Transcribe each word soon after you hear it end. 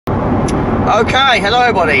Okay, hello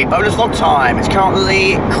everybody, bonus vlog time. It's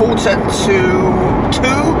currently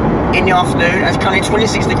 1:45 in the afternoon and it's currently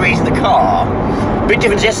 26 degrees in the car. Big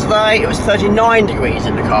difference yesterday, it was 39 degrees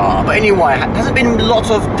in the car. But anyway, it hasn't been a lot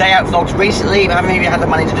of day out vlogs recently, I haven't even had the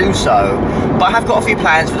money to do so. But I have got a few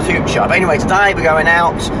plans for the future. But anyway, today we're going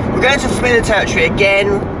out, we're going to familiar territory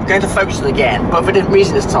again, we're going to Folkestone again, but for a different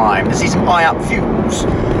reason this time, to see some eye-up views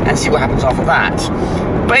and see what happens after that.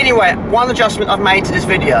 But anyway, one adjustment I've made to this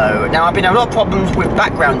video. Now, I've been having a lot of problems with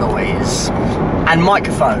background noise and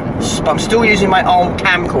microphones, but I'm still using my old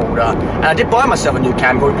camcorder. And I did buy myself a new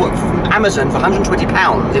camcorder, bought it from Amazon for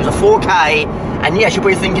 £120. It was a 4K, and yes, you're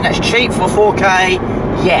probably thinking that's cheap for a 4K.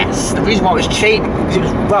 Yes, the reason why it was cheap is it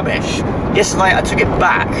was rubbish. Yesterday I took it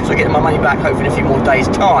back, so I'm getting my money back hopefully in a few more days'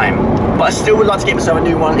 time. But I still would like to get myself a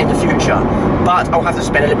new one in the future, but I'll have to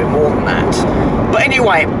spend a little bit more than that. But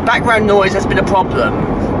anyway, background noise has been a problem.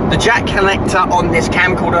 The jack connector on this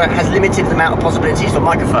camcorder has limited the amount of possibilities for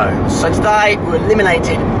microphones. So today we're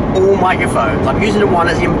eliminating all microphones. I'm using the one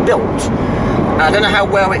that's inbuilt. I don't know how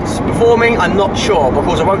well it's performing, I'm not sure,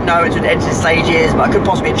 because I won't know until the editing stages, but I could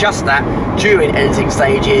possibly adjust that during editing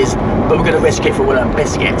stages, but we're going to risk it for we'll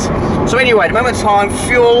biscuit. So anyway, at the moment of time,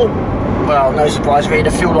 fuel, well, no surprise really,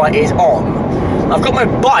 the fuel light is on. I've got my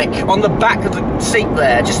bike on the back of the seat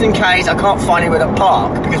there, just in case I can't find anywhere to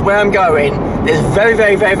park, because where I'm going, there's very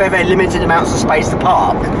limited amounts of space to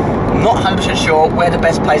park. I'm not 100% sure where the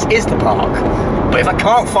best place is to park, but if I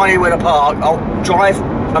can't find anywhere to park, I'll drive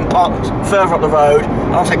and park further up the road,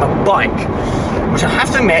 and I'll take my bike, which I have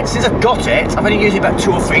to admit, since I've got it, I've only used it about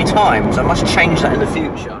 2 or 3 times. I must change that in the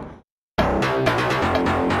future.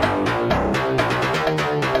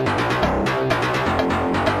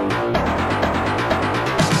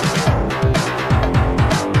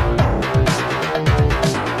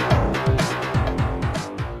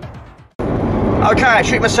 Okay, I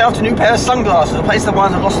treated myself to a new pair of sunglasses. I replaced the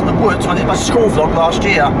ones I lost in the woods when I did my school vlog last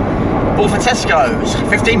year. Bought for Tesco's,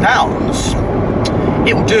 £15.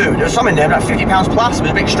 It will do. There was some in there, like £50 plus. It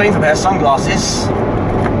was a bit extreme for a pair of sunglasses.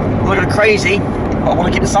 I'm not going crazy, but I want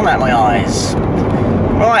to keep the sun out of my eyes.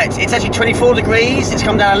 Right, it's actually 24 degrees. It's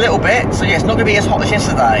come down a little bit, so yeah, it's not going to be as hot as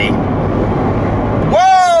yesterday.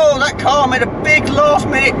 Whoa, that car made a big last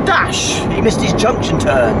minute dash. He missed his junction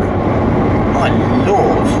turn. My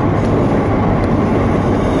lord.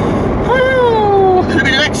 Could have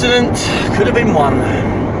been an accident, could have been one.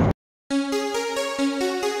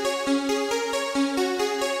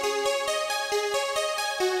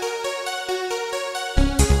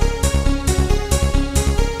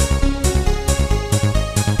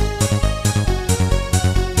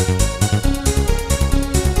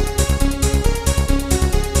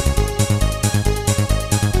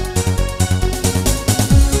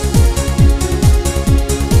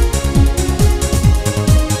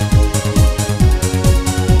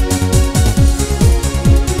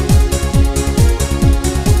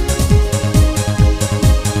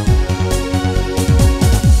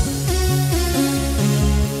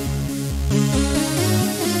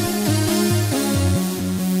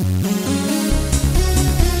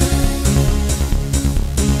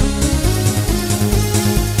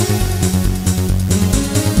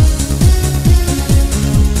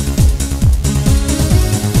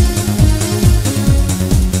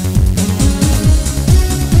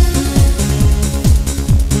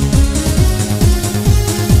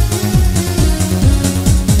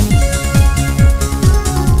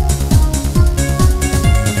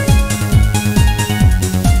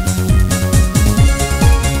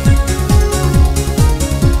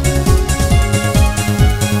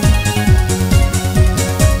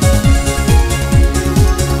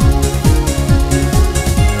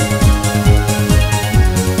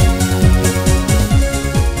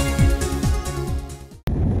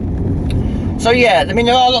 So yeah, I mean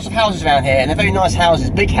there are lots of houses around here and they're very nice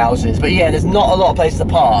houses, big houses, but yeah, there's not a lot of places to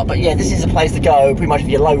park. But yeah, this is a place to go pretty much if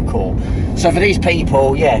you're local. So for these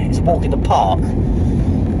people, yeah, it's a walk in the park,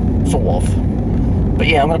 sort of. But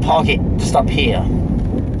yeah, I'm going to park it just up here.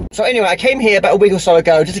 So anyway, I came here about a week or so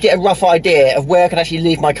ago just to get a rough idea of where I could actually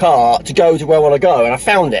leave my car to go to where I want to go, and I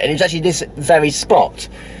found it, and it was actually this very spot.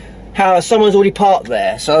 How someone's already parked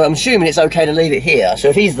there, so I'm assuming it's okay to leave it here. So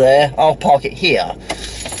if he's there, I'll park it here.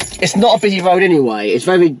 It's not a busy road anyway, it's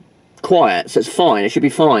very quiet, so it's fine, it should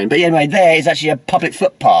be fine. But anyway, there is actually a public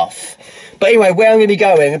footpath. But anyway, where I'm going to be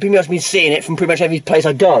going, I've pretty much been seeing it from pretty much every place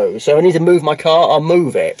I go. So if I need to move my car, I'll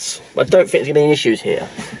move it. I don't think there's going to be any issues here.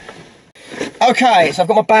 Okay, so I've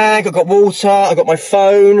got my bag, I've got water, I've got my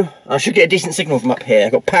phone. I should get a decent signal from up here.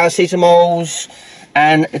 I've got paracetamols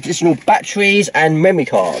and additional batteries and memory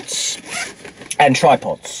cards and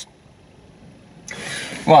tripods.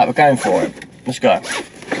 Right, we're going for it. Let's go.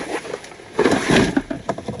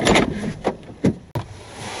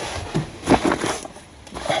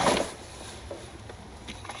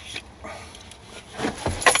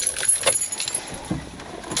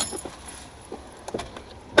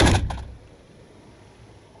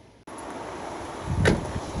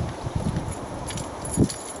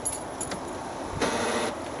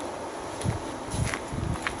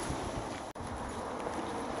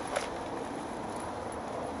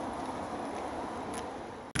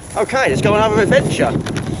 Okay, let's go on another adventure.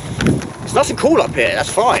 It's nice and cool up here, that's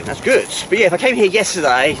fine, that's good. But yeah, if I came here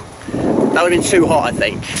yesterday, that would have been too hot, I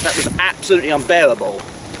think. That was absolutely unbearable.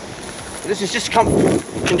 But this is just comfortable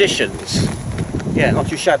conditions. Yeah, not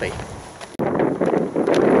too shabby.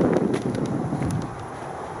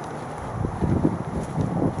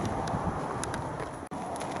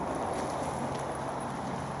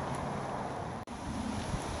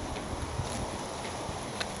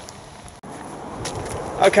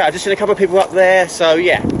 Okay, I've just seen a couple of people up there, so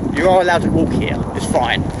yeah, you are allowed to walk here, it's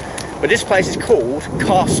fine. But this place is called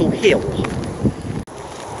Castle Hill. Do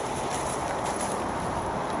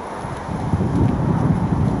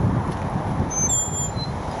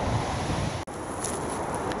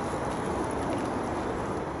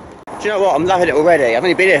you know what, I'm loving it already. I've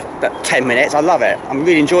only been here about 10 minutes, I love it. I'm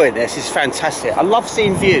really enjoying this, it's fantastic. I love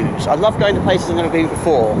seeing views, I love going to places I've never been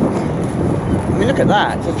before. I mean, look at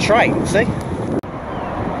that, it's a train, see?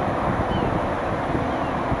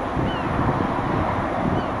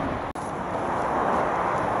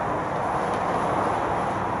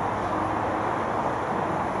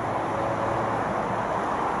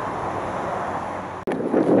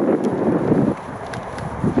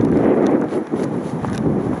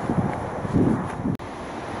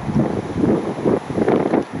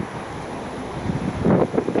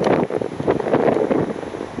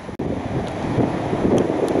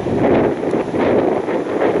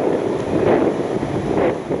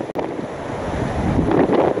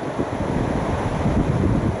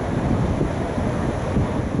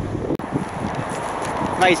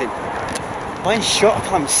 Amazing. Mine's shot, I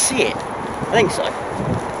can't even see it. I think so.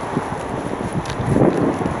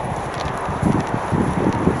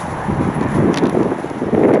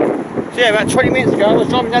 So yeah, about 20 minutes ago I was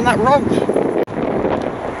driving down that road.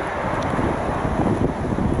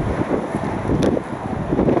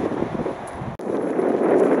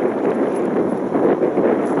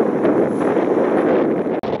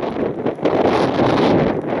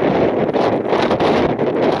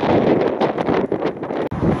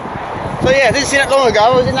 So yeah, I didn't see that long ago,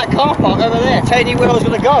 I was in that car park over there, telling you where I was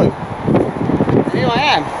going to go. And here I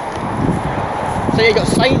am. So you've got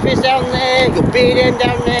Sainsbury's down there, you've got B&M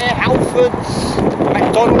down there, Halfords,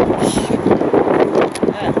 McDonald's.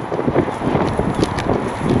 Yeah.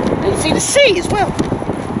 And you can see the sea as well.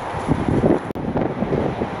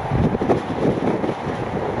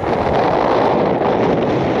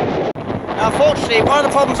 Now unfortunately, one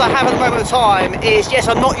of the problems I have at the moment of time is, yes,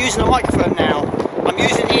 I'm not using a microphone now. I'm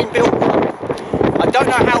using the inbuilt one. I don't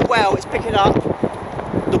know how well it's picking up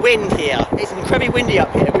the wind here. It's incredibly windy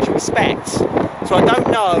up here, which you expect. So I don't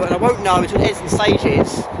know, and I won't know until the editing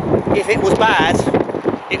stages, if it was bad,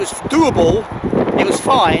 it was doable, it was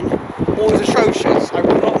fine, or it was atrocious. I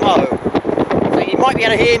will not know. So you might be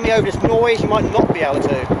able to hear me over this noise, you might not be able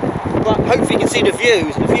to. But hopefully you can see the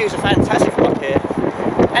views, and the views are fantastic from up here.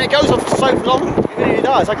 And it goes on for so long, it really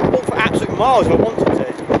does. I can walk for absolute miles if I wanted to.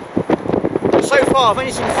 So far I've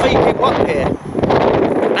only seen 3 people up here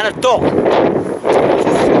and a dog.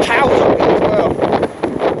 There's some cows up here as well.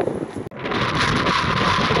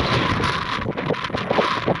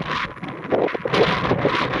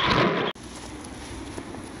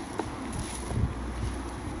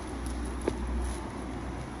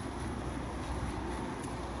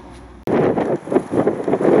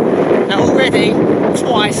 Now already,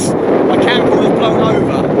 twice, my camera was blown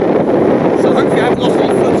over. So hopefully I haven't lost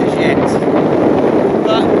any footage yet.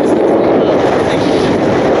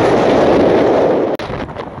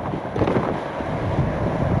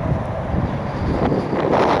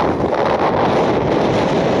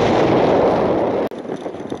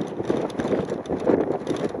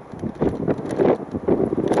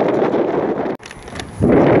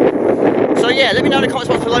 So yeah, let me know in the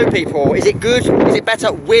comments below, people. Is it good? Is it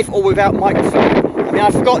better with or without microphone? I mean, I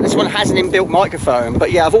forgot this one has an inbuilt microphone,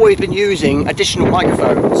 but yeah, I've always been using additional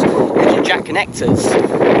microphones using jack connectors. I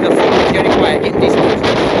thought that's the only way of getting decent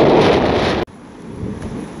footage.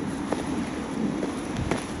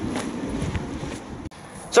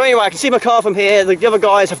 So anyway, I can see my car from here. The other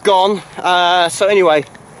guys have gone. So anyway,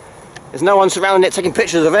 there's no one surrounding it taking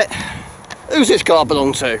pictures of it. Who's this car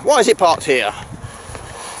belong to? Why is it parked here?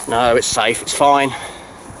 No, it's safe, it's fine.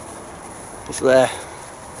 It's there.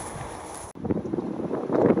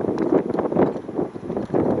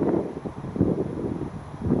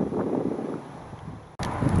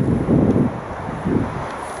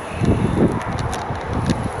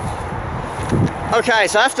 Okay,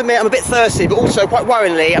 so I have to admit I'm a bit thirsty, but also quite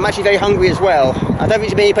worryingly, I'm actually very hungry as well. I don't think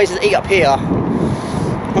there's many places to eat up here.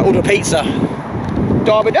 I might order a pizza.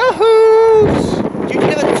 Derby Dohoos! Do you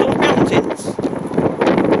deliver the sort of mountains?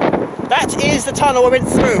 That is the tunnel I went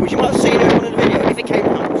through, which you might have seen in one of the video if it came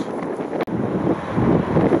out.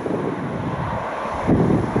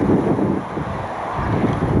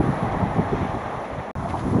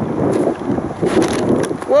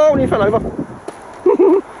 Whoa, nearly fell over.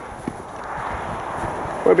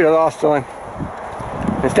 Won't be the last time.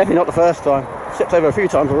 It's definitely not the first time. Stepped over a few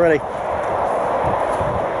times already.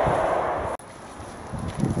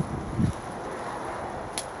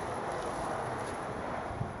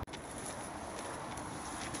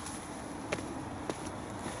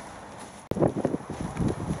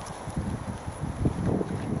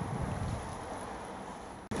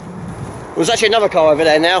 There's actually another car over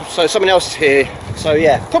there now, so someone else is here. So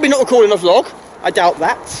yeah, probably not recording a vlog, I doubt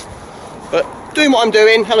that. But doing what I'm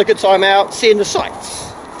doing, having a good time out, seeing the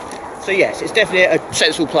sights. So yes, it's definitely a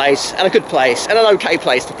sensible place, and a good place, and an okay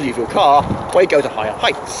place to leave your car where you go to higher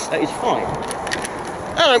heights. That is fine.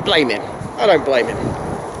 I don't blame him. I don't blame him.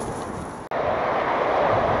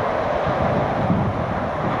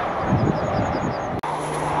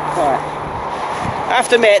 Right. I have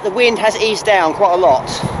to admit, the wind has eased down quite a lot.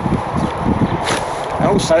 And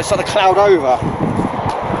also, it's starting to cloud over.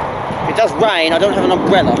 If it does rain, I don't have an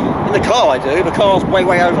umbrella. In the car I do, the car's way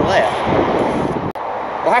over there.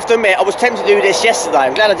 I have to admit, I was tempted to do this yesterday.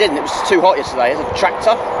 I'm glad I didn't, it was too hot yesterday. It's a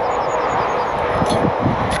tractor.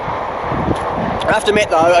 I have to admit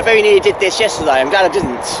though, I very nearly did this yesterday. I'm glad I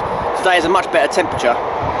didn't. Today is a much better temperature.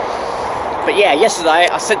 But yeah, yesterday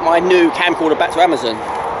I sent my new camcorder back to Amazon,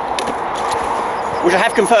 which I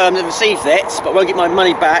have confirmed and received it, but won't get my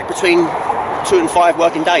money back between 2 and 5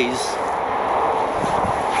 working days.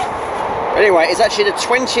 Anyway, it's actually the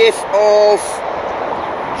 20th of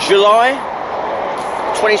July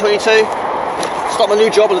 2022. Start my new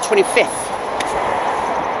job on the 25th.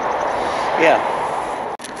 Yeah.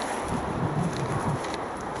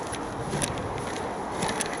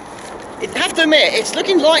 I have to admit, it's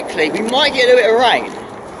looking likely we might get a bit of rain.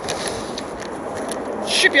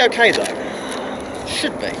 Should be okay though.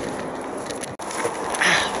 Should be.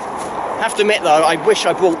 I have to admit though, I wish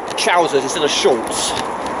I brought trousers instead of shorts.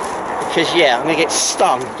 Because yeah, I'm going to get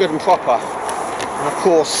stung good and proper. And of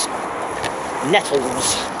course,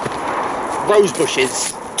 nettles, rose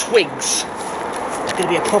bushes, twigs. It's going to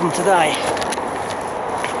be a problem today.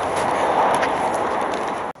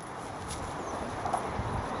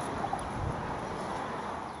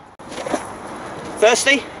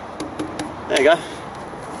 Thirsty? There you go.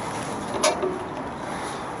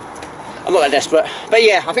 I'm not that desperate, but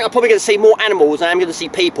yeah, I think I'm probably going to see more animals than I'm going to see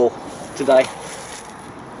people today.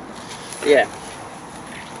 Yeah.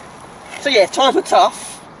 So yeah, if times were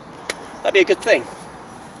tough, that'd be a good thing.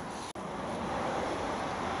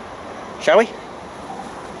 Shall we?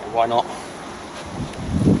 Why not?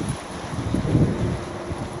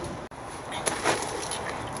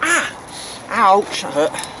 Ah! Ouch, that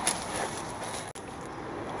hurt.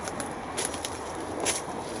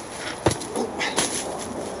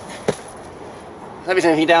 There isn't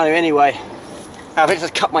anything down here anyway. I think it's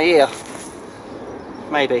just cut my ear.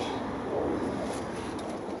 Maybe.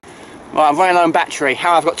 Right, I'm running low on battery.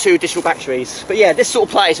 How I've got 2 additional batteries. But yeah, this sort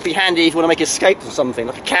of place would be handy if you want to make escapes or something,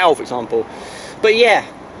 like a cow for example. But yeah,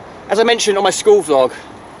 as I mentioned on my school vlog,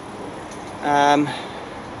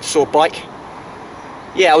 saw a bike.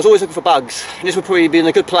 Yeah, I was always looking for bugs. And this would probably be in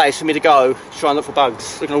a good place for me to go to try and look for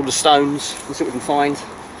bugs. Looking at all the stones and see what we can find.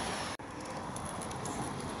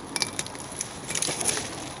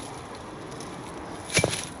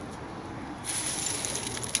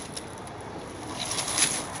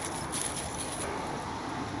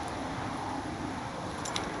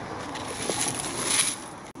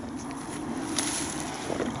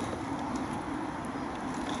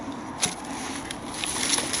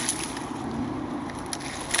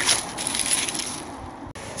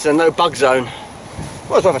 It's a no bug zone.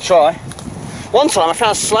 Well, it's worth a try. One time I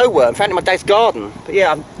found a slow worm, found it in my dad's garden. But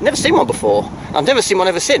yeah, I've never seen one before. I've never seen one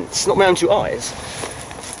ever since, not my own 2 eyes.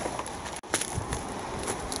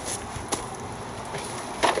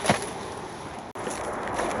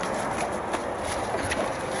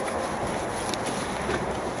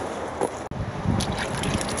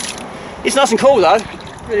 It's nice and cool though,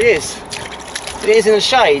 it really is. It is in the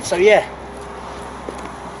shade, so yeah.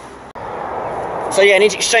 So yeah, I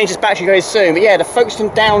need to exchange this battery very soon. But yeah, the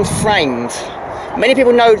Folkestone Downs framed. Many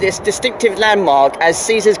people know this distinctive landmark as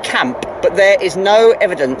Caesar's camp, but there is no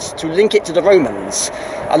evidence to link it to the Romans.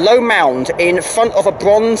 A low mound in front of a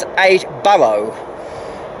Bronze Age barrow.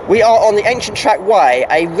 We are on the ancient track way,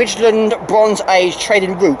 a Ridgeland Bronze Age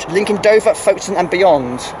trading route linking Dover, Folkestone and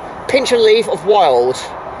beyond. Pinch a leaf of wild.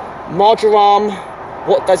 Marjoram,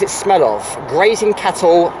 what does it smell of? Grazing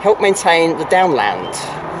cattle help maintain the downland.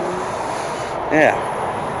 Yeah.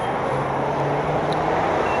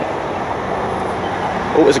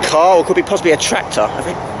 Oh, there's a car, or could be possibly a tractor, I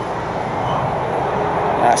think.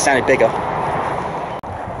 That sounded bigger.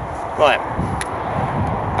 Right.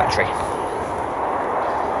 Battery.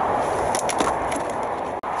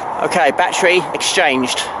 Okay, battery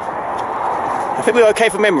exchanged. I think we're okay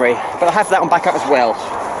for memory, but I have that on backup as well.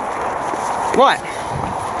 Right.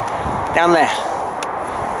 Down there.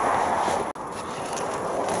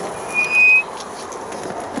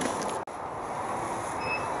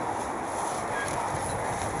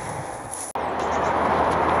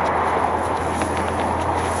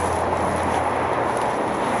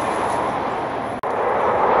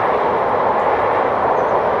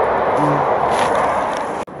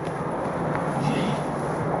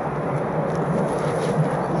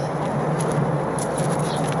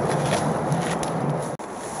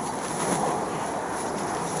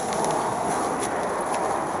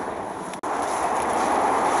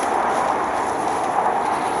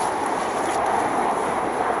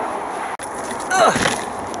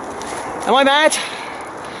 Am I mad?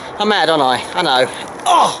 I'm mad, aren't I? I know.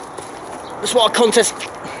 Oh! That's what our contest...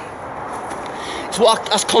 That's what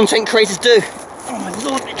us content creators do. Oh my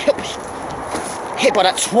lord, hit by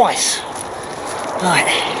that twice. Right.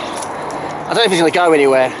 I don't know if it's going to go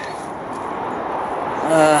anywhere.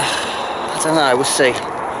 I don't know, we'll see.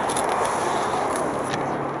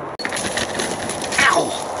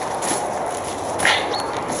 Ow!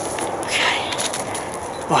 Okay.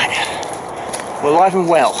 Right. We're alive and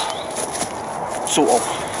well. Sort of.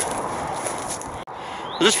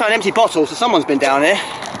 I just found empty bottles, so someone's been down here.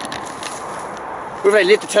 Whether they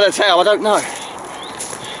lived to tell a tale, I don't know.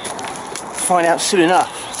 Find out soon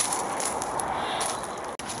enough.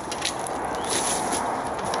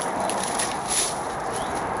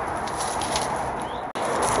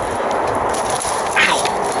 Ow!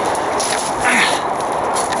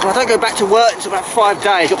 Ah. Well, I don't go back to work until about 5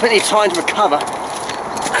 days. Got plenty of time to recover.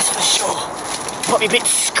 That's for sure. Might be a bit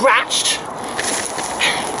scratched.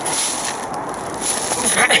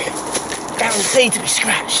 Guaranteed to be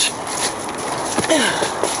scratched.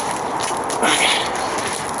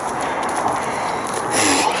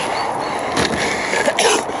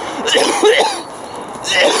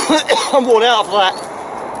 I'm worn out for that.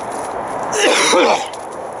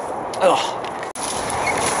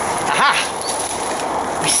 Aha!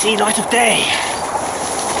 We see light of day.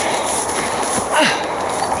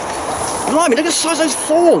 Blimey, look at the size of those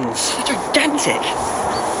thorns. They're gigantic.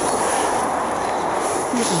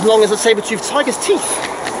 As long as a saber-toothed tiger's teeth.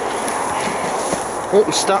 Oh,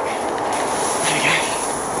 we're stuck. There we go.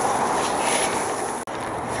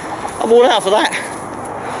 I'm all out for that.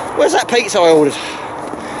 Where's that pizza I ordered?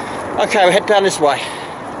 Okay, we'll head down this way.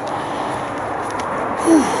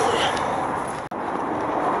 Whew.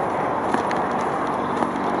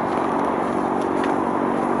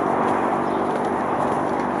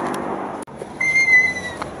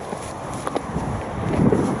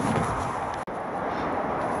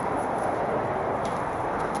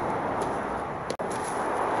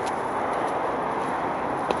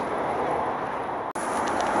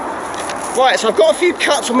 Right, so I've got a few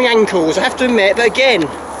cuts on my ankles, I have to admit, but again,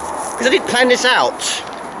 because I didn't plan this out.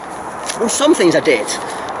 Well, some things I did.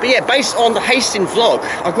 But yeah, based on the Hastings vlog,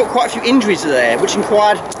 I've got quite a few injuries there, which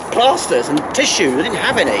required plasters and tissue. I didn't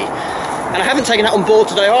have any. And I haven't taken that on board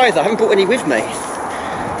today either, I haven't brought any with me.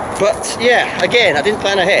 But yeah, again, I didn't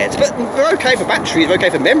plan ahead. But we're okay for batteries, we're okay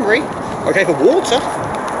for memory, we're okay for water.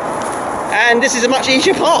 And this is a much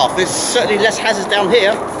easier path. There's certainly less hazards down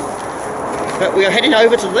here. But we are heading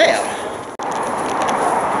over to there.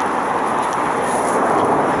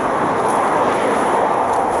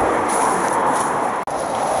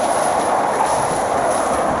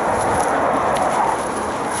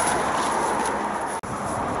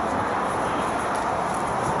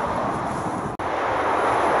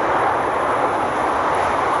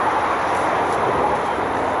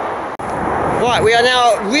 Right, we are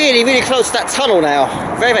now really, really close to that tunnel now.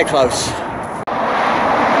 Very, very close.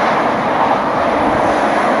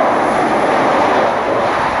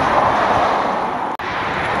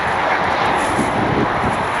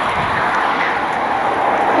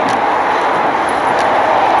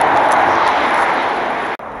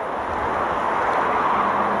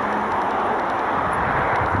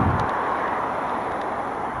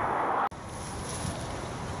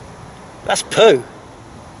 That's poo.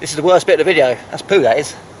 This is the worst bit of the video. That's poo, that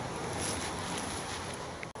is.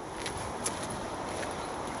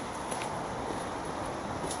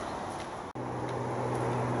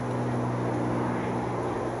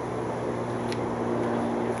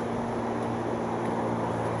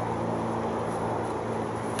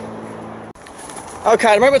 Okay,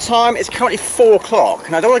 at the moment of time, it's currently 4 o'clock,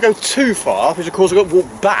 and I don't want to go too far, because of course I've got to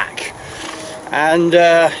walk back. And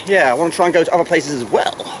yeah, I want to try and go to other places as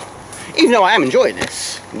well. Even though I am enjoying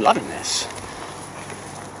this, I'm loving this.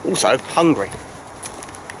 Also, hungry.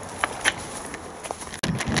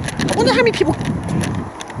 I wonder how many people...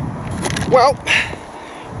 Well,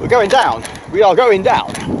 we're going down. We are going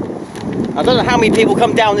down. I don't know how many people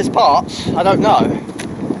come down this part. I don't know.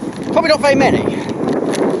 Probably not very many.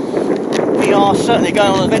 We are certainly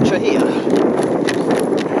going on an adventure here.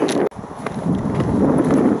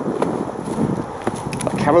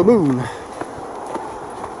 A Carrow Moon.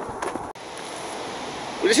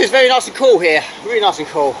 Well, this is very nice and cool here. Really nice and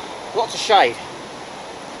cool. Lots of shade.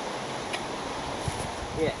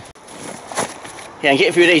 Yeah. Yeah, and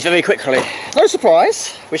getting through these very quickly. No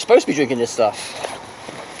surprise. We're supposed to be drinking this stuff.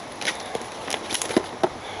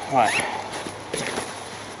 Right.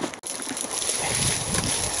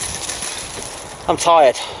 I'm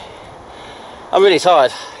tired. I'm really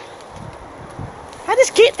tired. How did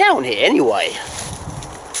this get down here anyway?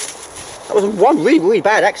 That was one really, really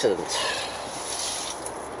bad accident.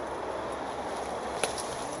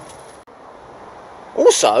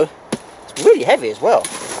 Also, it's really heavy as well.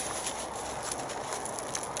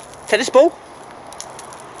 Tennis ball?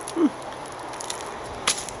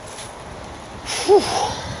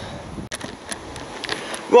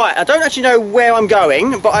 Right, I don't actually know where I'm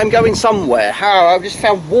going, but I'm going somewhere. However, I've just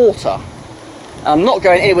found water. I'm not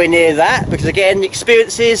going anywhere near that, because again, the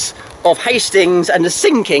experiences of Hastings and the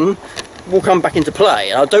sinking will come back into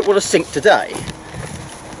play, and I don't want to sink today.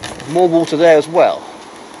 More water there as well.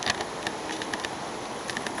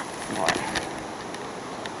 Right.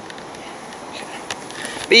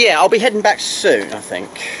 But yeah, I'll be heading back soon, I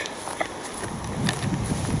think.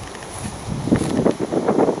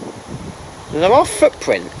 There are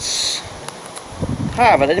footprints.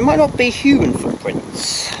 However, they might not be human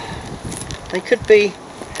footprints. They could be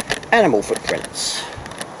animal footprints.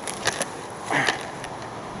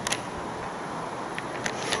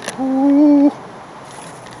 Ooh.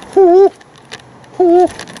 Ooh. Ooh.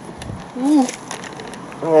 Ooh.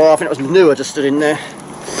 Oh, I think it was manure just stood in there.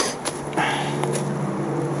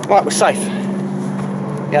 Right, we're safe.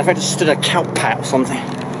 Yeah, I think I just stood in a cow pat or something.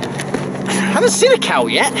 I haven't seen a cow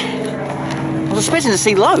yet. I was expecting to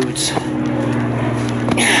see loads. Oh,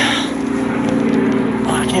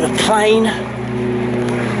 I can hear a plane.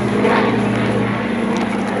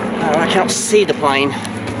 Oh, I cannot see the plane.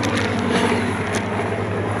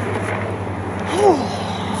 Oh,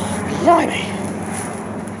 blimey.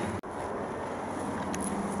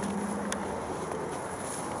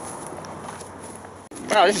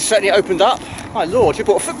 Wow, this has certainly opened up. My lord, you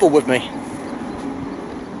brought a football with me.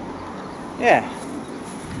 Yeah.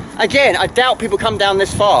 Again, I doubt people come down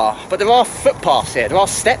this far, but there are footpaths here, there are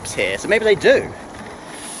steps here, so maybe they do.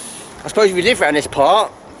 I suppose if you live around this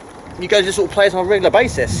part, you go to this sort of place on a regular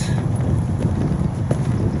basis.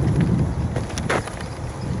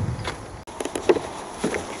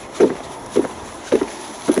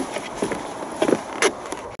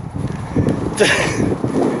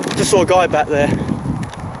 Just saw a guy back there.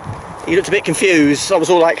 He looked a bit confused. I was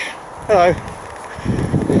all like, hello.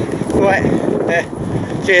 Right, yeah.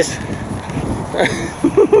 Cheers.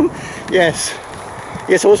 Yes.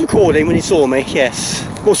 Yes, I was recording when he saw me, yes.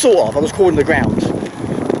 Well, sort of, I was recording the ground.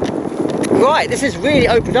 Right, this is really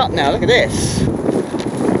opened up now, look at this.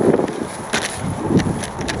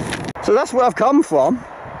 So that's where I've come from.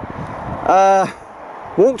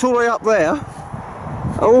 Walked all the way up there,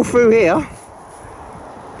 all through here,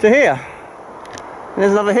 to here. And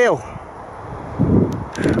there's another hill.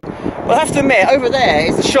 Well, I have to admit, over there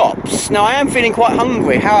is the shops. Now, I am feeling quite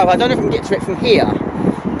hungry, however, I don't know if I can get to it from here.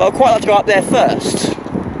 But I'd quite like to go up there first.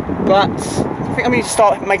 But I think I need to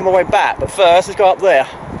start making my way back. But first, let's go up there.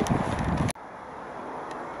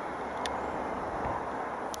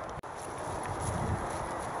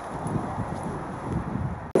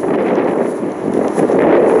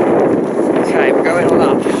 Okay, we're going on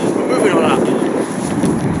up. We're moving on up.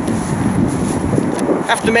 I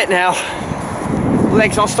have to admit now,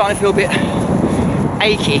 legs are starting to feel a bit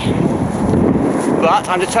achy, but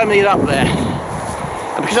I'm determined to get up there.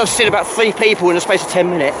 And because I've seen about 3 people in the space of 10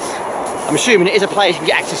 minutes, I'm assuming it is a place you can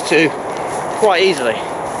get access to quite easily.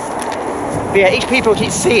 But yeah, each people I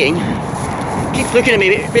keep seeing keeps looking at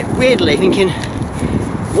me a bit weirdly, thinking,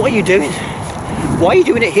 What are you doing? Why are you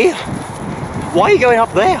doing it here? Why are you going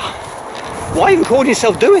up there? Why are you recording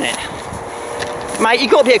yourself doing it? Mate, you've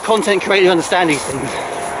got to be a content creator to understand these things.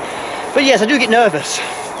 But yes, I do get nervous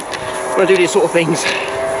when I do these sort of things.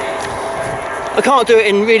 I can't do it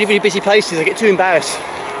in really, really busy places. I get too embarrassed.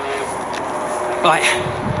 Right.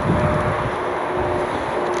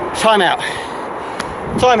 Time out.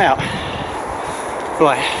 Time out.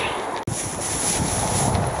 Right.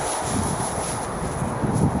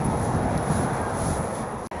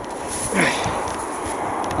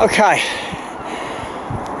 Okay.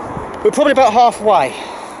 We're probably about halfway.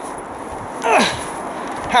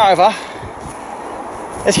 However,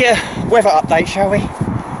 let's get a weather update, shall we?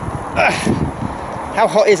 How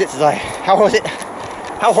hot is it today? How hot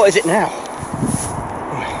is it now?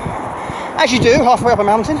 As you do, halfway up a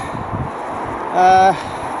mountain.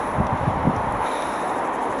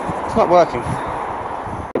 It's not working.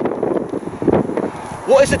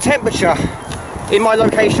 What is the temperature in my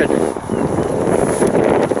location?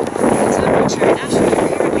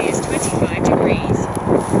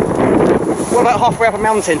 What about halfway up a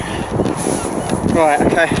mountain? Right,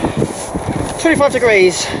 okay. 25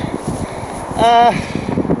 degrees.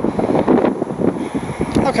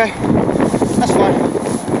 Okay, that's fine.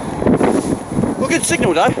 Well, good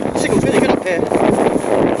signal though. Signal's really good up here.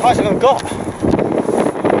 Highest I've ever got.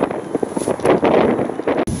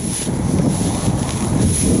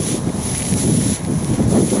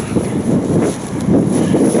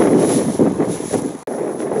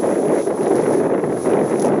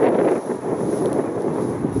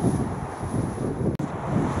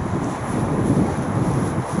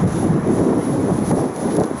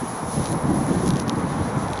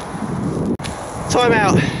 Time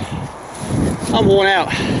out. I'm worn out.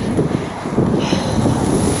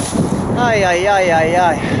 Ay, ay, ay, ay,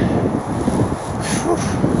 ay.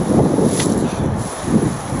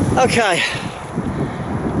 Okay.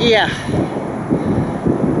 Yeah.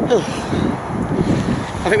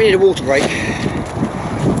 I think we need a water break. Okay.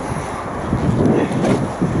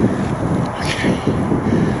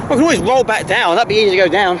 I can always roll back down. That'd be easy to go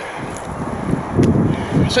down.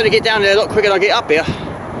 I certainly get down there a lot quicker than I get up here.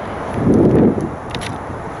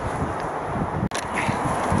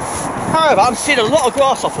 However, I'm seeing a lot of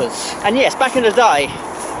grasshoppers, and yes, back in the day,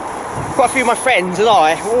 quite a few of my friends and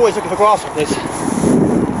I were always looking for grasshoppers.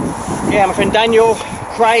 Yeah, my friend Daniel,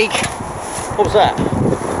 Craig. What was that?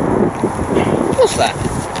 What's that?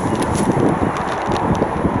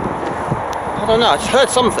 I don't know, I just heard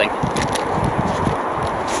something.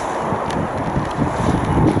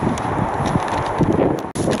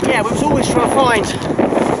 Yeah, we was always trying to find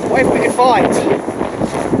whatever we could find.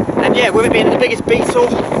 And yeah, with it being the biggest beetle,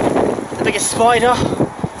 the biggest spider,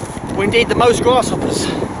 or indeed the most grasshoppers,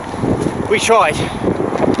 we tried.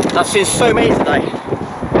 And I've seen so many today.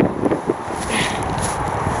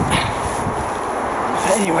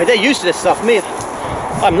 But anyway, they're used to this stuff. Me,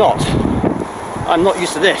 I'm not. I'm not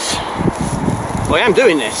used to this. But I am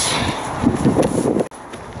doing this.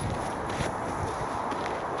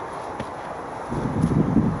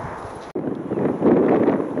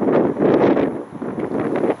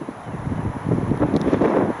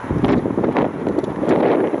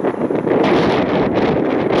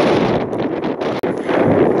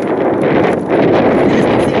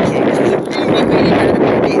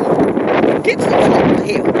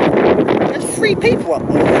 People up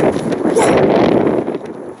there.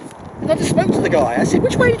 And I just spoke to the guy. I said,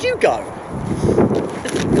 which way did you go?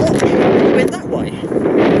 What? You went that way.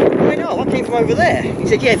 I went, oh, I came from over there. He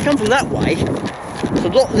said, yeah, if you come from that way, it's a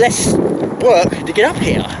lot less work to get up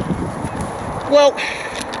here. Well,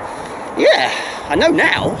 yeah, I know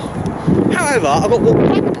now. However, I've got to walk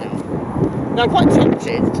back now. Now I'm quite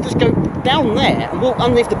tempted to just go down there and walk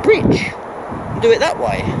underneath the bridge and do it that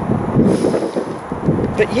way.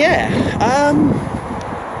 But yeah,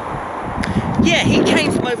 yeah, he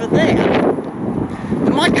came from over there.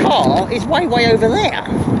 But my car is way, way over there.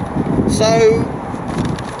 So,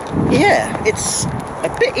 yeah, it's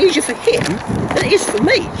a bit easier for him than it is for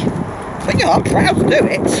me. But you know, I'm proud to do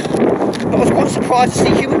it. I was quite surprised to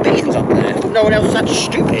see human beings up there. No one else was that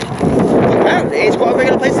stupid. But apparently, it's quite a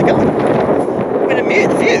regular place to go. I mean,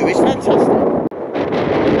 the view is fantastic.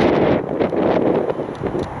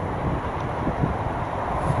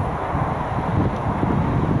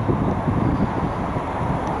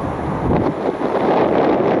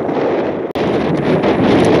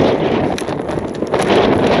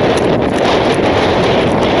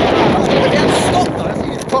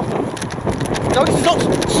 No, this is not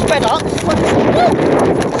sped up. This is like, whoa.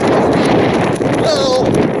 Whoa.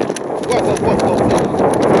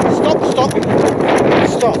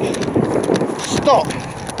 Stop.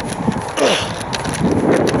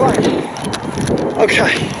 Right.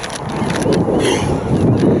 Okay.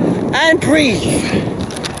 And breathe.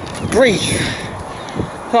 Breathe.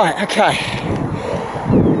 Right, okay.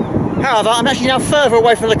 However, I'm actually now further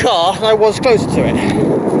away from the car than I was closer to it.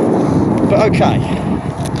 But okay.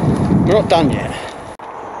 We're not done yet.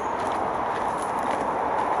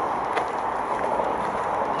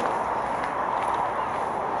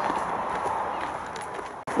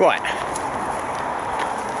 Right.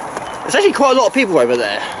 There's actually quite a lot of people over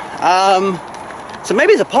there. So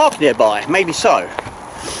maybe there's a park nearby, maybe so.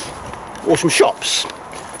 Or some shops.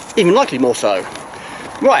 Even likely more so.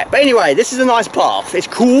 Right, but anyway, this is a nice path. It's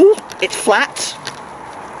cool, it's flat.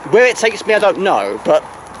 Where it takes me I don't know, but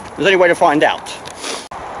there's only way to find out.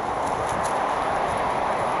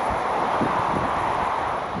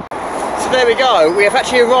 So there we go, we have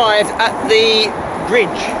actually arrived at the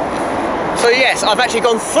bridge. So yes, I've actually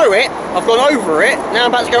gone through it, I've gone over it, now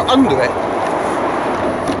I'm about to go under it.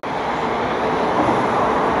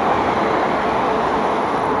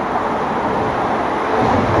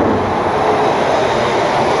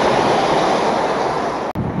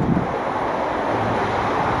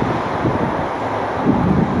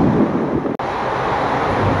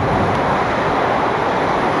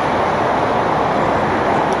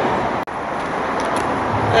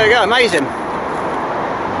 There we go, amazing.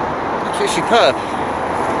 Absolutely superb.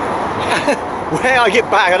 Where I get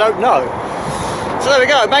back, I don't know. So there we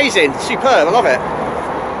go, amazing, superb, I love it.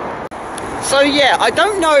 So yeah, I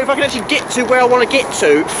don't know if I can actually get to where I want to get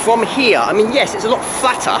to from here. I mean, yes, it's a lot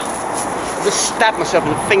flatter. I just stabbed myself in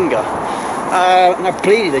the finger. And I've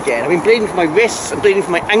bleeded again. I've been bleeding from my wrists and bleeding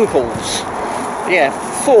from my ankles. Yeah,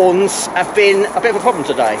 thorns have been a bit of a problem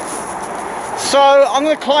today. So I'm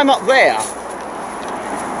going to climb up there.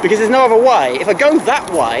 Because there's no other way. If I go that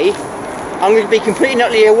way, I'm going to be completely and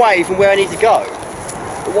utterly away from where I need to go.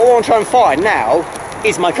 But what I want to try and find now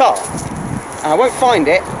is my car. And I won't find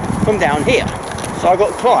it from down here. So I've got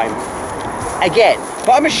to climb again.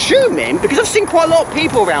 But I'm assuming, because I've seen quite a lot of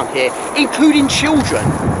people around here, including children,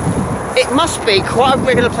 it must be quite a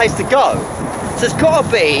regular place to go. So there's got to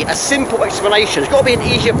be a simple explanation. There's got to be an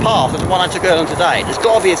easier path than the one I took earlier on today. There's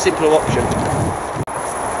got to be a simpler option.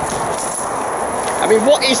 I mean,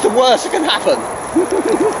 what is the worst that can happen?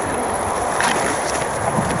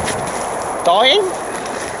 Dying?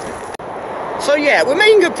 So yeah, we're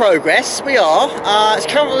making good progress, we are. It's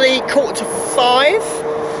currently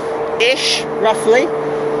 4:45-ish, roughly.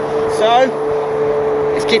 So,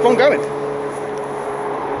 let's keep on going.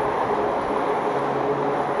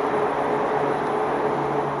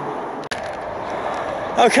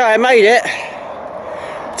 Okay, I made it.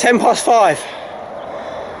 5:10.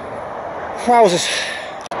 Wowzers.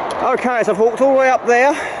 Okay, so I've walked all the way up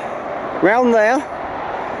there, round there,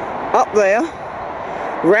 up there,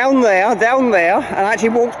 round there, down there, and I actually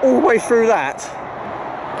walked all the way through that.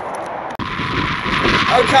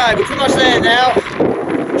 Okay, we're pretty much there now.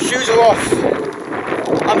 Shoes are off.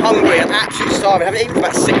 I'm hungry, I'm absolutely starving. I haven't eaten for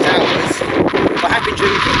about 6 hours. I have been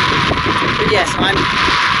drinking. But yes, I'm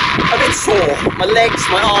a bit sore. My legs,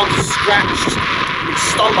 my arms are scratched. I've been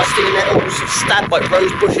stung by stinging nettles, stabbed by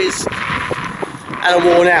rose bushes. And I'm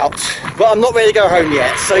worn out, but I'm not ready to go home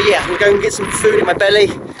yet. So yeah, I'm going to go and get some food in my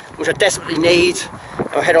belly, which I desperately need.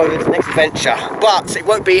 I'll head on to the next adventure, but it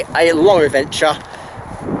won't be a long adventure.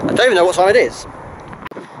 I don't even know what time it is.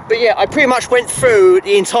 But yeah, I pretty much went through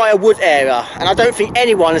the entire wood area, and I don't think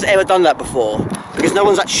anyone has ever done that before, because no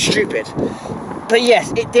one's that stupid. But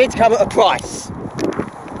yes, it did come at a price.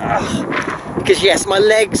 Because yes, my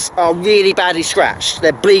legs are really badly scratched.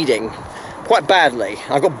 They're bleeding quite badly.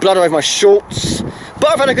 I've got blood over my shorts, but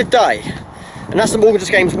I've had a good day, and that's the Mortgages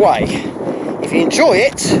Games way. If you enjoy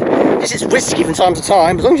it, yes, it's risky from time to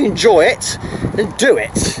time, but as long as you enjoy it, then do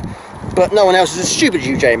it. But no one else is as stupid as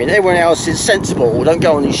you, Jamie, and everyone else is sensible. Don't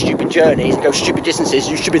go on these stupid journeys and go stupid distances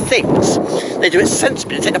and do stupid things. They do it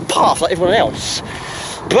sensibly, they take the path like everyone else.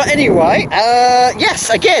 But anyway, yes,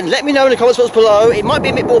 again, let me know in the comments box below. It might be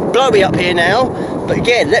a bit more blowy up here now, but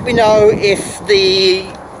again, let me know if the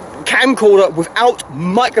camcorder without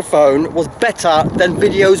microphone was better than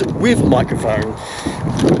videos with microphone.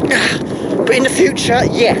 But in the future,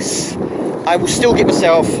 yes, I will still get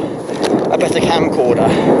myself a better camcorder.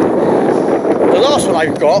 The last one I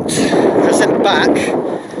got, which I sent back,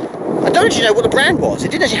 I don't actually know what the brand was.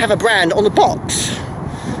 It didn't actually have a brand on the box.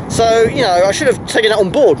 So, you know, I should have taken that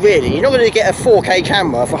on board, really. You're not going to get a 4K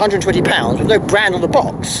camera for £120 with no brand on the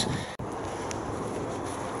box.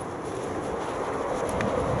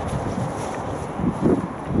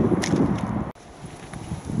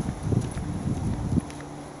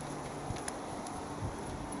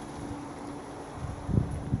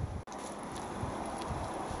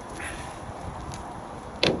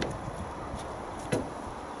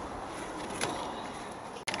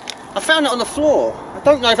 I found it on the floor. I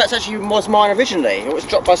don't know if that's actually was mine originally, or it was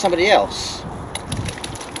dropped by somebody else.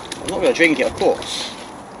 I'm not going to drink it, of course.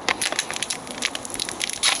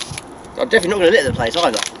 I'm definitely not going to litter the place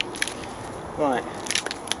either. Right.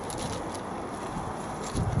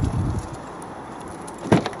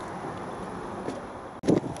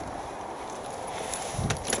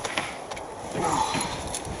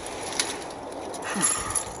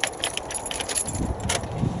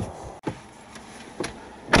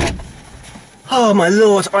 Oh my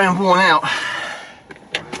lord, I am worn out.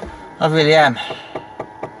 I really am.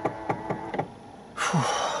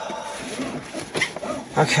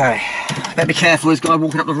 Okay, better be careful, this guy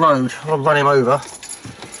walking up the road. I'll run him over.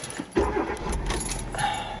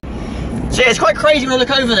 So yeah, it's quite crazy when I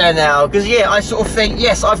look over there now, because yeah, I sort of think,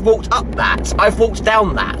 yes, I've walked up that, I've walked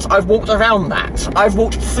down that, I've walked around that, I've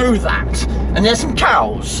walked through that, and there's some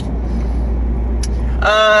cows.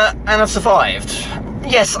 And I've survived.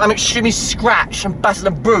 Yes, I'm extremely scratched and battered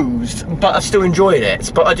and bruised, but I've still enjoyed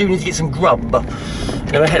it. But I do need to get some grub. I'm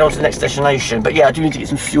going to head on to the next destination. But yeah, I do need to get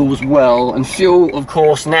some fuel as well. And fuel, of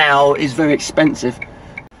course, now is very expensive.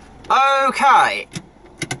 Okay.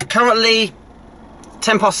 Currently,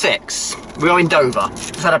 6:10. We are in Dover.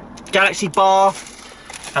 Just had a Galaxy bar,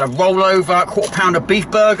 had a rollover, quarter-pounder beef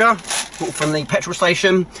burger, bought from the petrol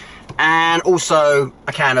station, and also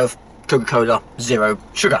a can of Coca-Cola Zero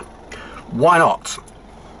Sugar. Why not?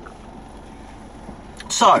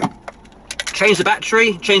 So, change the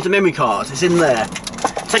battery, change the memory card, it's in there.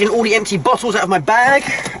 Taking all the empty bottles out of my bag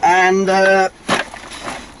and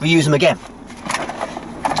reuse them again.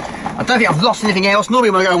 I don't think I've lost anything else.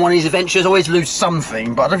 Normally when I go on one of these adventures I always lose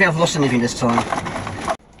something, but I don't think I've lost anything this time.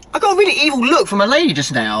 I got a really evil look from a lady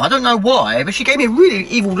just now. I don't know why, but she gave me a really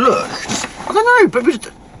evil look. I don't know, but it was,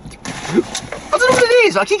 I don't know what it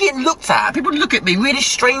is. I keep getting looked at. People look at me really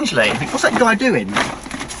strangely. I think, what's that guy doing?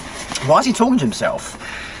 Why is he talking to himself?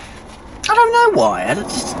 I don't know why.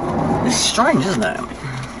 It's strange, isn't it?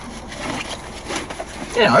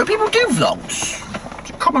 You know, people do vlogs. It's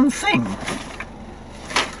a common thing.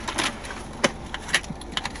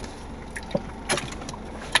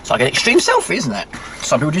 It's like an extreme selfie, isn't it?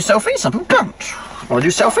 Some people do selfies, some people don't. Want to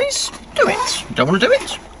do selfies? Do it. Don't want to do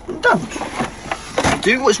it? Don't.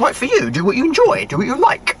 Do what's right for you. Do what you enjoy. Do what you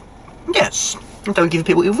like. Yes. And don't give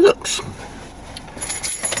people evil looks.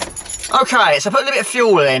 Okay, so I put a little bit of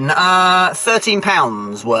fuel in,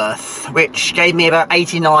 £13 worth, which gave me about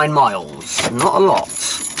 89 miles. Not a lot.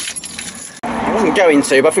 I wasn't going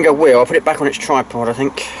to, but I think I will. I'll put it back on its tripod, I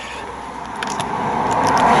think.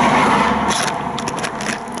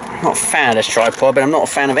 I'm not a fan of this tripod, but I'm not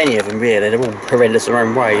a fan of any of them, really. They're all horrendous in their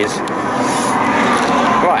own ways.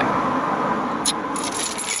 Right.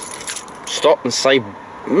 Stop and say,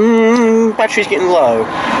 battery's getting low.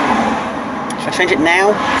 Should I change it now?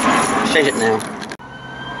 Let's change it now.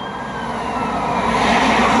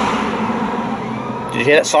 Did you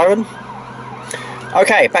hear that siren?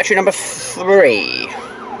 Okay, battery number 3.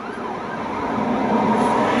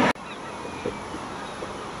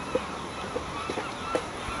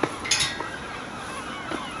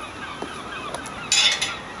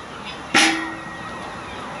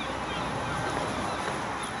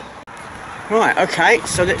 Right, okay,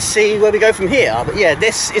 so let's see where we go from here. But yeah,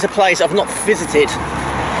 this is a place I've not visited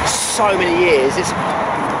so many years. It's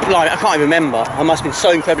like, I can't even remember. I must have been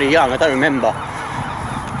so incredibly young, I don't remember.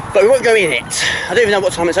 But we won't go in it. I don't even know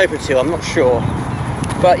what time it's open till, I'm not sure.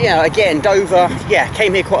 But yeah, again, Dover, yeah,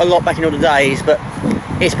 came here quite a lot back in all the days, but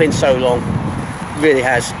it's been so long. It really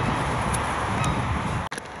has.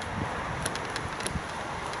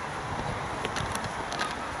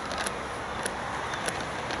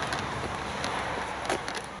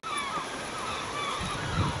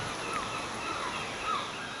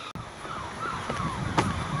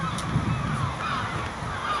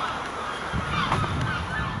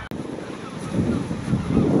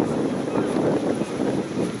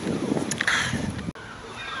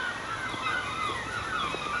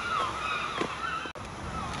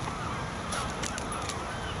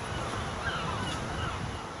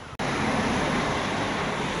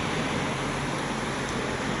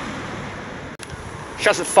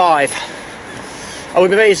 Shuts at 5. I would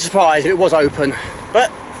be very surprised if it was open,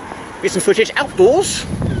 but get some footage outdoors,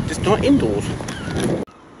 just not indoors.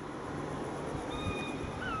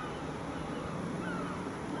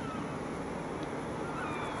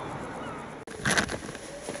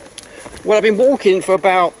 Well, I've been walking for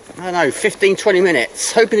about, I don't know, 15-20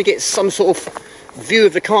 minutes, hoping to get some sort of view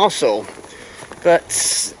of the castle,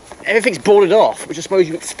 but everything's boarded off, which I suppose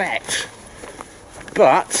you expect.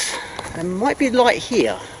 But there might be light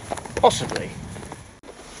here, possibly.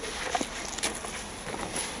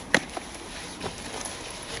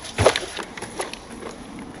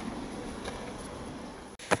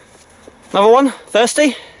 Another one?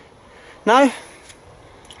 Thirsty? No?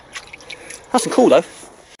 That's cool though.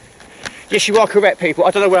 Yes, you are correct, people.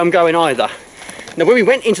 I don't know where I'm going either. Now, when we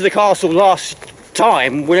went into the castle last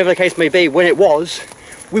time, whenever the case may be, when it was,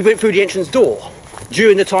 we went through the entrance door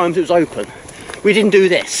during the times it was open. We didn't do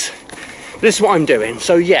this. This is what I'm doing.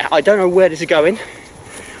 So yeah, I don't know where this is going,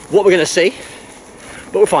 what we're going to see,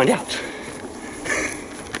 but we'll find out.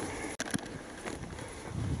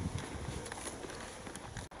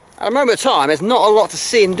 At a moment of time, there's not a lot to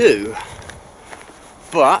see and do,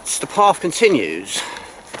 but the path continues.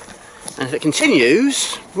 And if it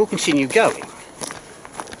continues, we'll continue going.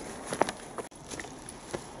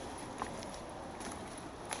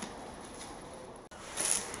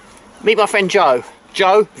 Meet my friend Joe.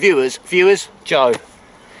 Joe, viewers, Joe.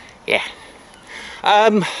 Yeah.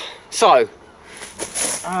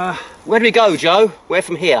 Where do we go, Joe? Where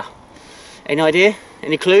from here? Any idea?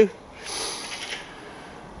 Any clue?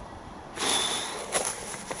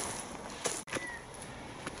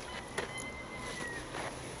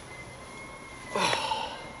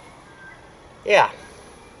 Yeah.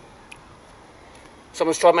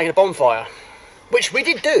 Someone's tried making a bonfire. Which we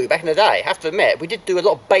did do back in the day, I have to admit. We did do a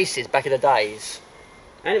lot of bases back in the days.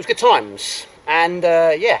 And it was good times. And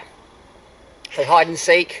yeah. Play hide and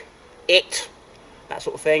seek, it, that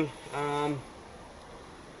sort of thing. Can't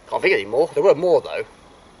think anymore. There were more though.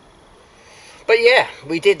 But yeah,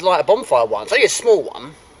 we did like a bonfire once. Only a small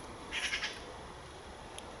one.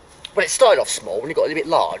 Well, it started off small and it got a little bit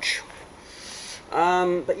large.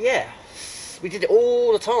 But yeah, we did it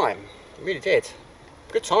all the time. We really did.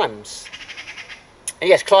 Good times. And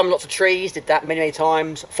yes, climbing lots of trees, did that many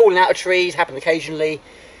times. Falling out of trees, happened occasionally.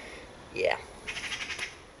 Yeah.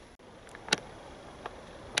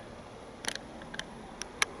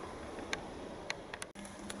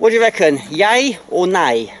 What do you reckon? Yay or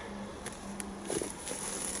nay?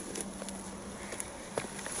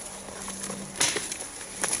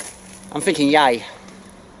 I'm thinking yay.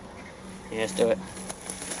 Yeah, let's do it.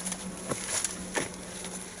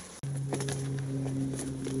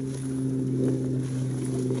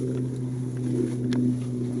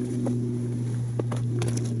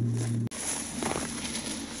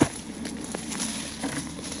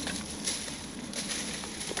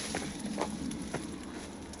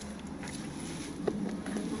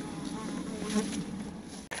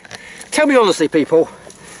 Tell me honestly, people,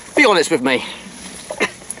 be honest with me.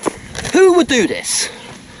 Who would do this?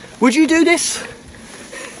 Would you do this?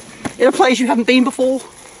 In a place you haven't been before?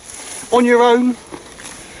 On your own?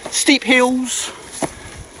 Steep hills?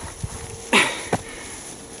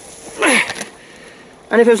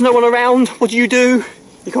 And if there's no one around, what do?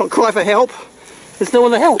 You can't cry for help. There's no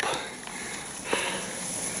one to help.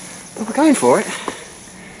 But we're going for it.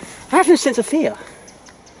 I have no sense of fear.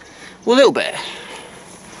 Well, a little bit.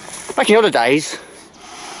 Back in the other days,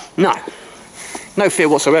 no fear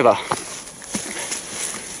whatsoever.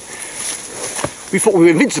 We thought we were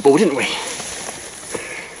invincible, didn't we?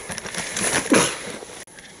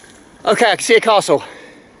 Okay, I can see a castle.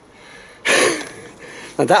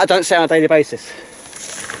 And that I don't say on a daily basis.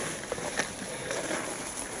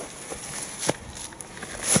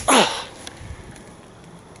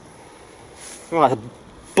 Right, a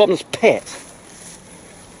bottomless pit.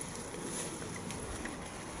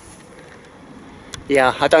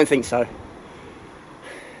 Yeah, I don't think so.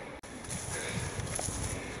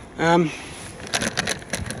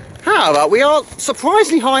 However, we are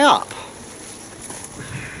surprisingly high up.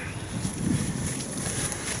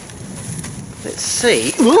 Let's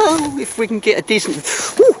see if we can get a decent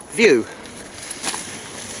view.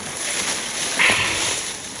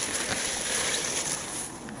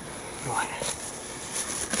 Right.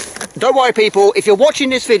 Don't worry, people, if you're watching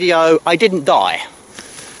this video, I didn't die.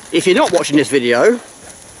 If you're not watching this video,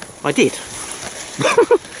 I did.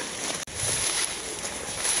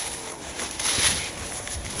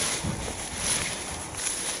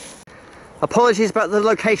 Apologies about the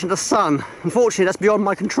location of the sun. Unfortunately, that's beyond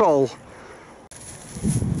my control.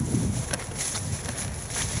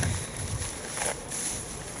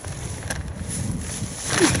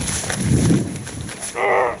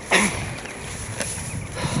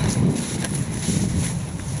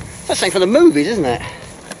 That's something for the movies, isn't it?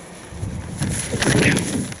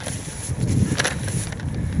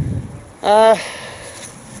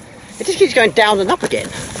 It just keeps going down and up again.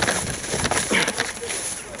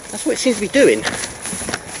 That's what it seems to be doing.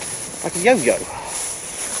 Like a yo-yo.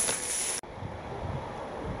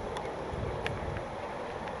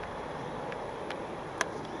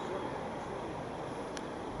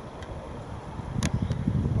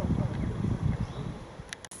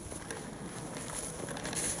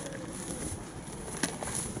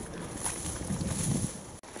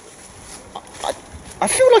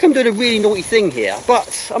 feel like I'm doing a really naughty thing here,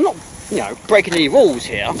 but I'm not, you know, breaking any rules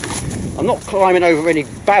here. I'm not climbing over any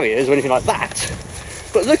barriers or anything like that.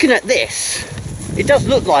 But looking at this, it does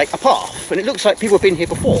look like a path, and it looks like people have been here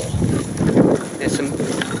before. There's some...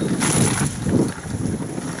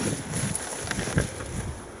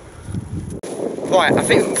 Right, I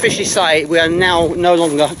think we can officially say we are now no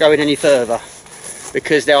longer going any further,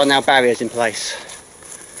 because there are now barriers in place.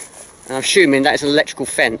 And I'm assuming that is an electrical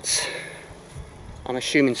fence. I'm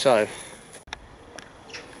assuming so.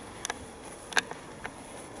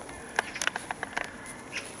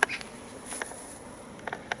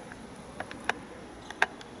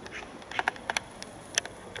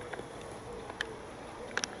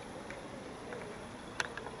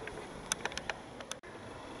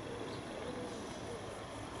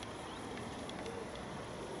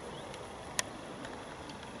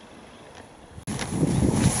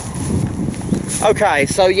 Okay,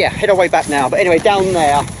 so yeah, head our way back now. But anyway, down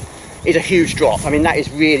there is a huge drop. I mean, that is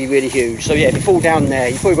really, really huge. So yeah, if you fall down there,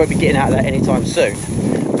 you probably won't be getting out of that anytime soon.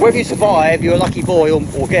 Whether you survive, you're a lucky boy or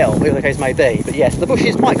girl, whatever the case may be. But yes, the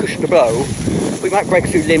bushes might cushion the blow. We might break a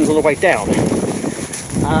few limbs on the way down.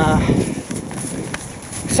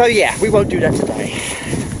 So yeah, we won't do that today.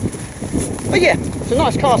 But yeah, it's a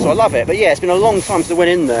nice castle, I love it. But yeah, it's been a long time since I went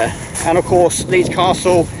in there. And of course, Leeds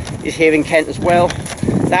Castle is here in Kent as well.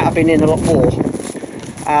 That I've been in a lot more.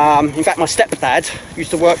 In fact, my stepdad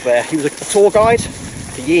used to work there. He was a tour guide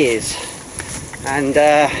for years. And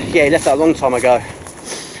yeah, he left that a long time ago.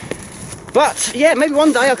 But yeah, maybe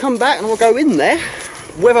one day I'll come back and we'll go in there.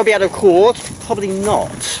 Whether I'll be able to record, probably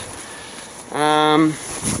not.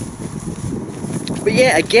 But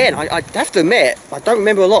yeah, again, I have to admit, I don't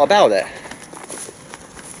remember a lot about it.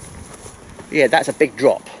 Yeah, that's a big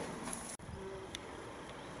drop.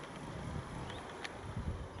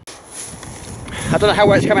 I don't know how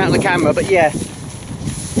well it's coming out on the camera, but yeah,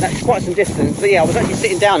 that's quite some distance. But yeah, I was actually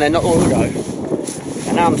sitting down there not long ago,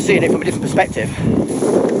 and now I'm seeing it from a different perspective.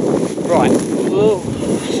 Right,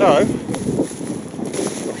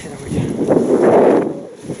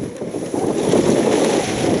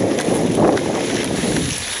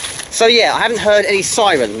 so yeah, I haven't heard any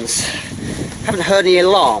sirens, haven't heard any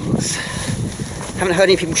alarms, haven't heard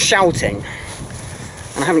any people shouting,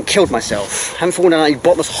 and I haven't killed myself, haven't fallen down any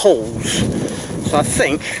bottomless holes. So I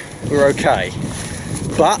think we're okay,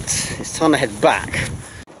 but it's time to head back.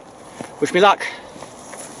 Wish me luck.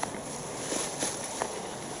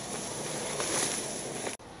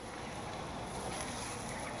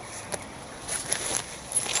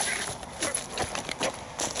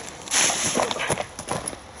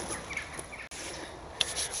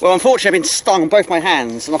 Well, unfortunately I've been stung on both my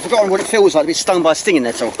hands, and I've forgotten what it feels like to be stung by a stinging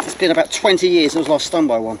nettle. It's been about 20 years since I was last stung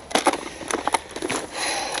by one.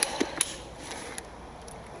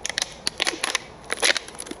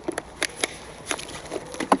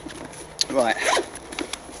 Right.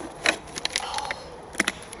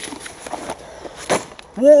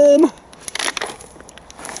 Warm.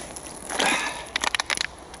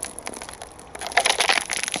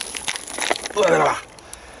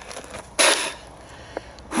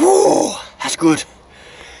 Whoa, that's good.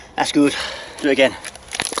 That's good. Do it again.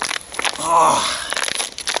 Oh,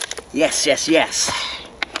 yes, yes, yes.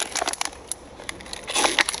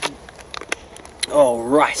 All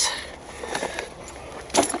right.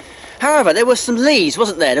 However, there were some leaves,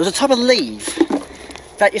 wasn't there? There was a type of leaf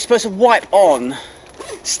that you're supposed to wipe on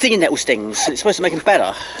stinging nettle stings. It's supposed to make them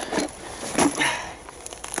better.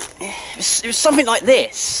 It was something like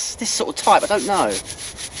this sort of type, I don't know.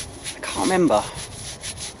 I can't remember.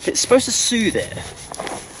 But it's supposed to soothe it.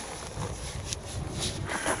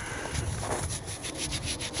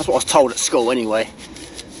 That's what I was told at school anyway.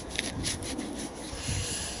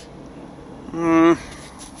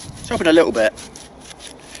 It's helping a little bit.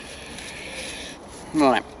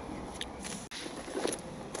 Right.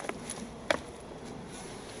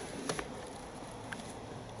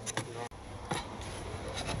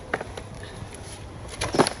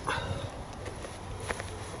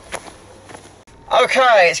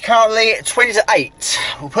 Okay, it's currently 20 to 8.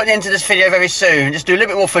 We'll put an end to this video very soon. Just do a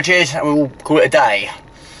little bit more footage and we'll call it a day.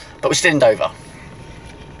 But we're still in Dover.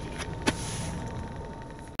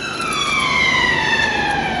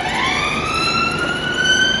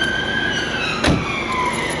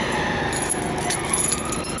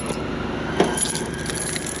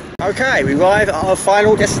 Okay, we arrive at our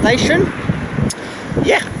final destination.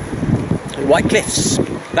 Yeah, White Cliffs.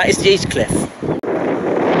 That is the East Cliff.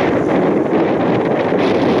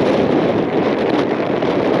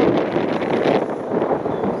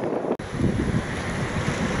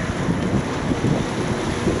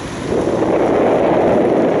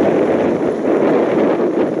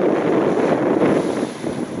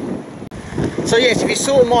 So yes, if you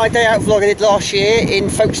saw my day out vlog I did last year in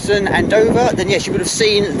Folkestone and Dover, then yes, you would have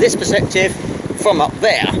seen this perspective from up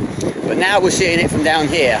there. But now we're seeing it from down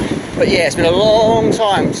here. But yeah, it's been a long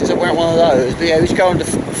time since I went on one of those. But yeah, we used to go on to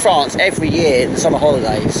France every year in the summer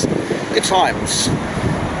holidays. Good times.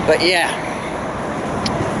 But yeah,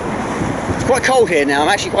 it's quite cold here now. I'm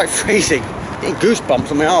actually quite freezing. Getting goosebumps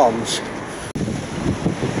on my arms.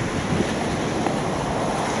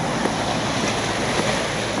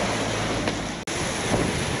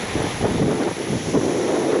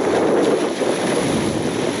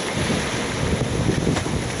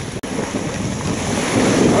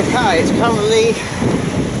 Okay, it's currently,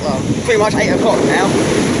 well, pretty much 8 o'clock now.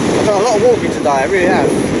 I've done a lot of walking today, I really have.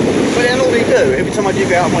 But I normally do. Every time I do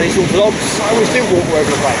go out on one of these short vlogs, I always do walk all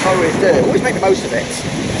over the place. I always do. I always make the most of it.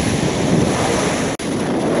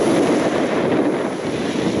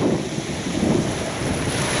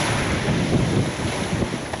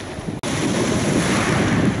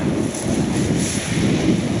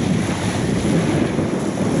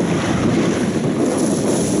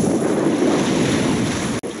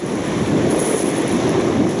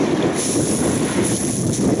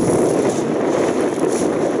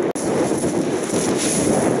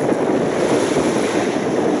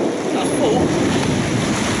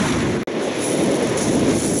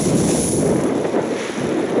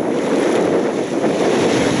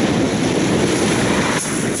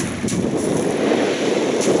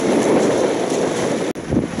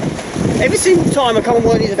 Every single time I come on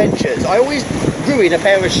one of these adventures, I always ruin a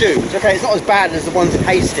pair of shoes. Okay, it's not as bad as the ones in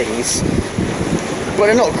Hastings, but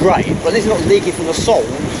they're not great. But these are not leaking from the soles,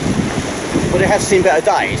 but they have seen better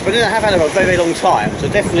days. But then I have had them a very, very long time, so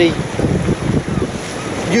definitely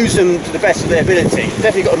use them to the best of their ability.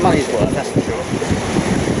 Definitely got a money's worth, that's for sure.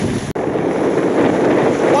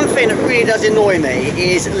 One thing that really does annoy me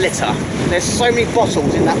is litter. There's so many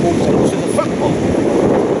bottles in that water, and also the football.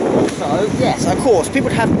 So, yes, of course, people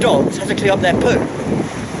that have dogs have to clean up their poo.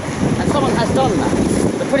 And someone has done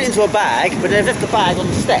that. They put it into a bag, but they've left the bag on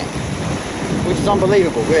the step. Which is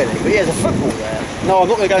unbelievable, really. But yeah, there's a football there. No, I'm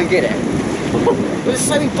not going to go and get it. But there's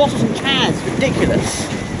so many bottles and cans, it's ridiculous.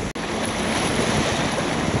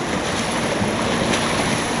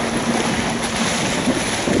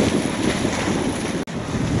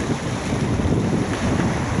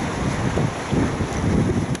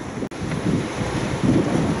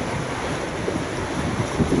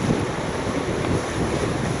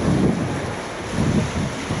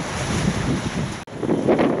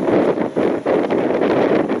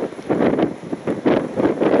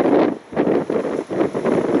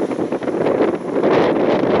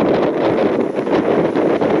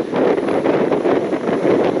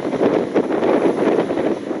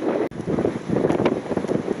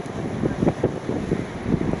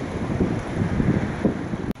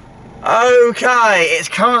 Okay, it's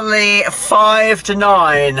currently 5 to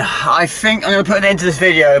 9. I think I'm going to put an end to this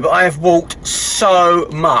video, but I have walked so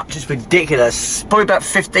much. It's ridiculous. Probably about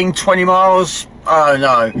 15-20 miles. I don't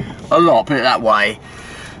know. A lot, put it that way.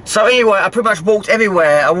 So anyway, I pretty much walked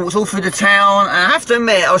everywhere. I walked all through the town, and I have to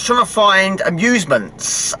admit, I was trying to find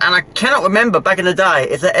amusements, and I cannot remember back in the day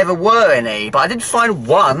if there ever were any, but I did find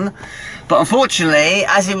one. But unfortunately,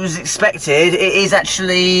 as it was expected, it is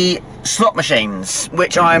actually slot machines,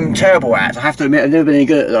 which I'm terrible at. I have to admit, I've never been any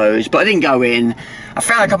good at those, but I didn't go in. I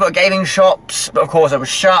found a couple of gaming shops, but of course they were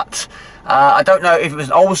shut. I don't know if it was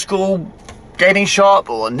an old school gaming shop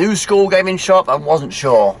or a new school gaming shop, I wasn't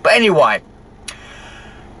sure. But anyway,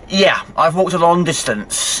 yeah, I've walked a long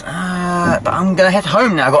distance, but I'm gonna head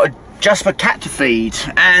home now. I've got just for cat to feed,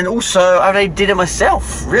 and also I already did it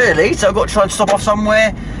myself, really, so I've got to try and stop off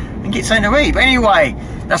somewhere and get something to eat. But anyway,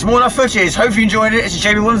 that's more than enough footage. Hope you enjoyed it. It's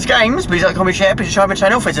Jamie Wonders Games. Please like, comment, share, please subscribe to my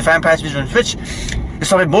channel. It's a fan page on Twitch. It's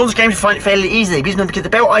something Wonders Games, you find it fairly easily. Please remember to click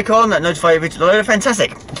the bell icon that notify you of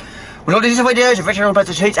fantastic. When all these videos, if you're on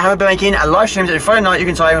better sheets, I haven't been making a live streams every Friday night, you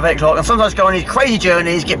can time at 8 o'clock, and sometimes go on these crazy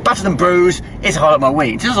journeys, get battered and bruised. It's a highlight of my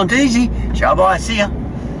week. Until it's on easy. Ciao, bye, see ya.